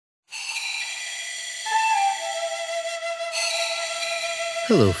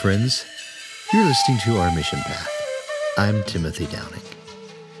Hello, friends. You're listening to Our Mission Path. I'm Timothy Downing.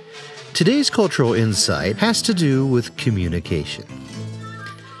 Today's cultural insight has to do with communication.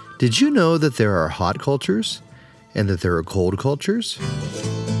 Did you know that there are hot cultures and that there are cold cultures?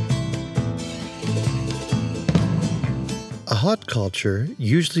 A hot culture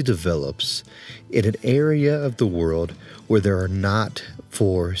usually develops in an area of the world where there are not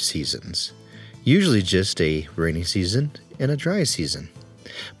 4 seasons, usually just a rainy season and a dry season.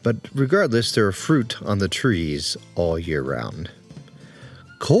 But regardless, there are fruit on the trees all year round.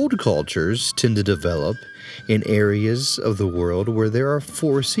 Cold cultures tend to develop in areas of the world where there are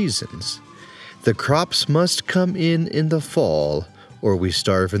 4 seasons. The crops must come in the fall, or we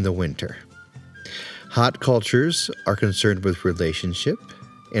starve in the winter. Hot cultures are concerned with relationship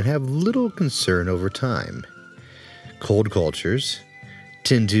and have little concern over time. Cold cultures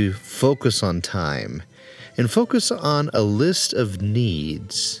tend to focus on time and focus on a list of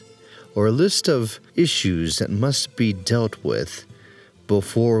needs or a list of issues that must be dealt with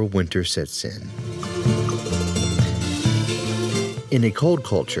before winter sets in. In a cold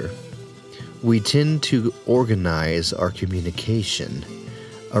culture, we tend to organize our communication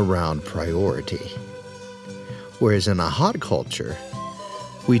around priority. Whereas in a hot culture,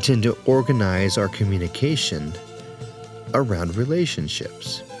 we tend to organize our communication around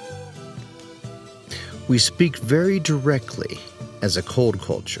relationships. We speak very directly as a cold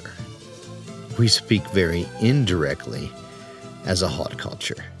culture. We speak very indirectly as a hot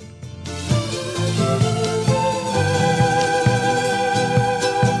culture.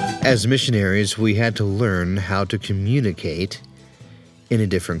 As missionaries, we had to learn how to communicate in a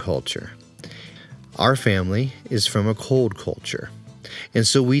different culture. Our family is from a cold culture, and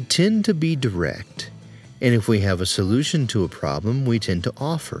so we tend to be direct. And if we have a solution to a problem, we tend to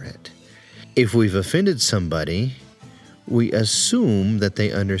offer it. If we've offended somebody, we assume that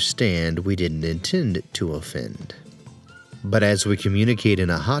they understand we didn't intend to offend. But as we communicate in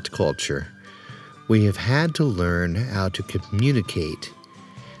a hot culture, we have had to learn how to communicate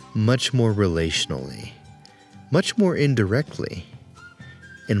much more relationally, much more indirectly,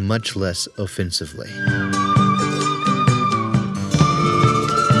 and much less offensively.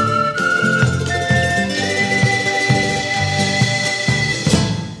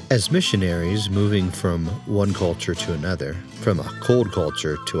 As missionaries moving from one culture to another, from a cold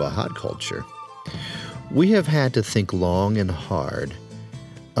culture to a hot culture, we have had to think long and hard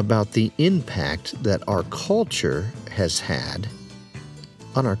about the impact that our culture has had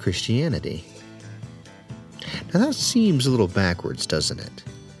on our Christianity. Now that seems a little backwards, doesn't it?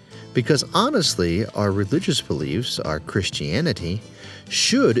 Because honestly, our religious beliefs, our Christianity,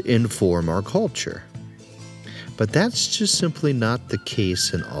 should inform our culture. But that's just simply not the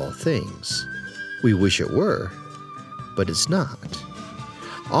case in all things. We wish it were, but it's not.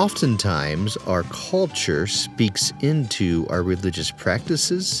 Oftentimes, our culture speaks into our religious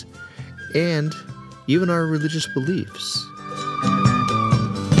practices and even our religious beliefs.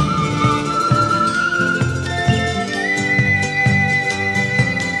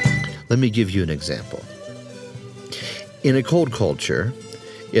 Let me give you an example. In a cold culture,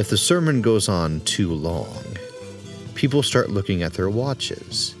 if the sermon goes on too long, people start looking at their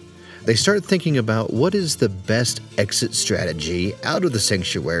watches. They start thinking about what is the best exit strategy out of the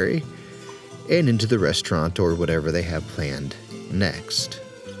sanctuary and into the restaurant or whatever they have planned next.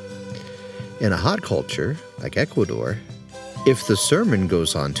 In a hot culture, like Ecuador, if the sermon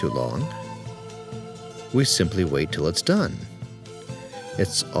goes on too long, we simply wait till it's done.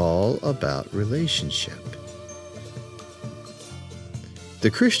 It's all about relationship. The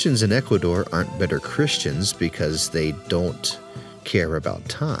Christians in Ecuador aren't better Christians because they don't care about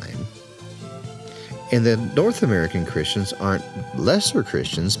time. And the North American Christians aren't lesser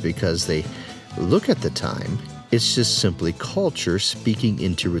Christians because they look at the time. It's just simply culture speaking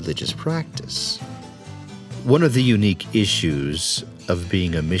into religious practice. One of the unique issues of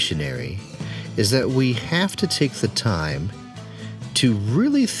being a missionary is that we have to take the time to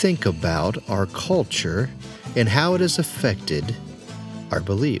really think about our culture and how it has affected our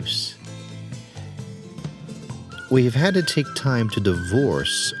beliefs. We have had to take time to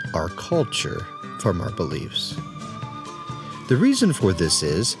divorce our culture from our beliefs. The reason for this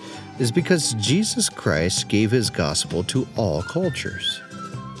is because Jesus Christ gave his gospel to all cultures.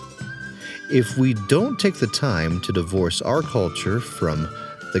 If we don't take the time to divorce our culture from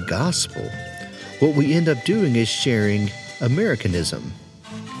the gospel, what we end up doing is sharing Americanism,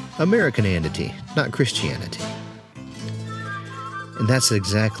 Americanity, not Christianity. And that's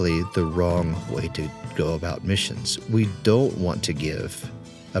exactly the wrong way to go about missions. We don't want to give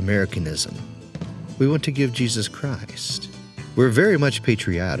Americanism. We want to give Jesus Christ. We're very much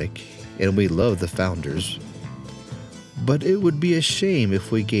patriotic, and we love the founders, but it would be a shame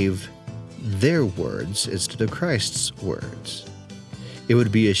if we gave their words instead of Christ's words. It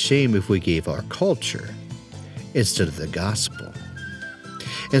would be a shame if we gave our culture instead of the gospel.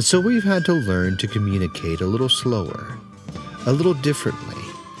 And so we've had to learn to communicate a little slower, a little differently,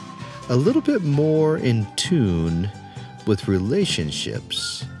 a little bit more in tune with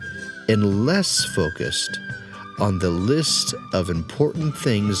relationships, and less focused on the list of important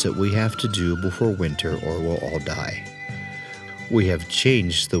things that we have to do before winter or we'll all die. We have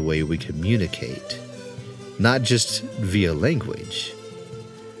changed the way we communicate, not just via language,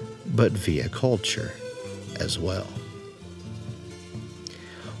 but via culture as well.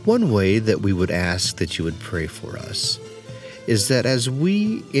 One way that we would ask that you would pray for us is that as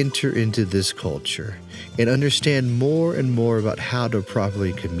we enter into this culture and understand more and more about how to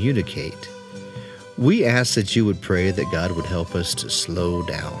properly communicate, we ask that you would pray that God would help us to slow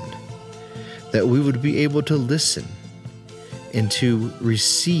down, that we would be able to listen and to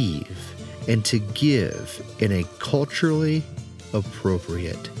receive and to give in a culturally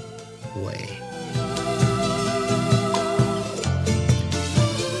appropriate way.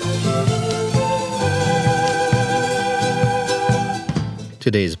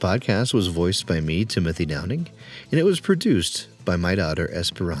 Today's podcast was voiced by me, Timothy Downing, and it was produced by my daughter,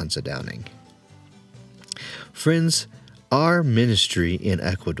 Esperanza Downing. Friends, our ministry in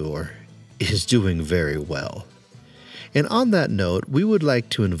Ecuador is doing very well. And on that note, we would like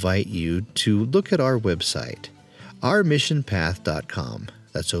to invite you to look at our website, ourmissionpath.com.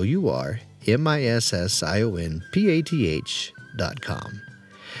 That's OurMissionPath.com.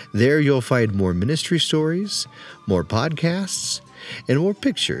 There you'll find more ministry stories, more podcasts, and more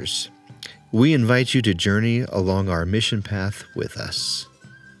pictures. We invite you to journey along our mission path with us.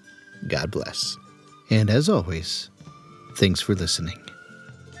 God bless. And as always, thanks for listening.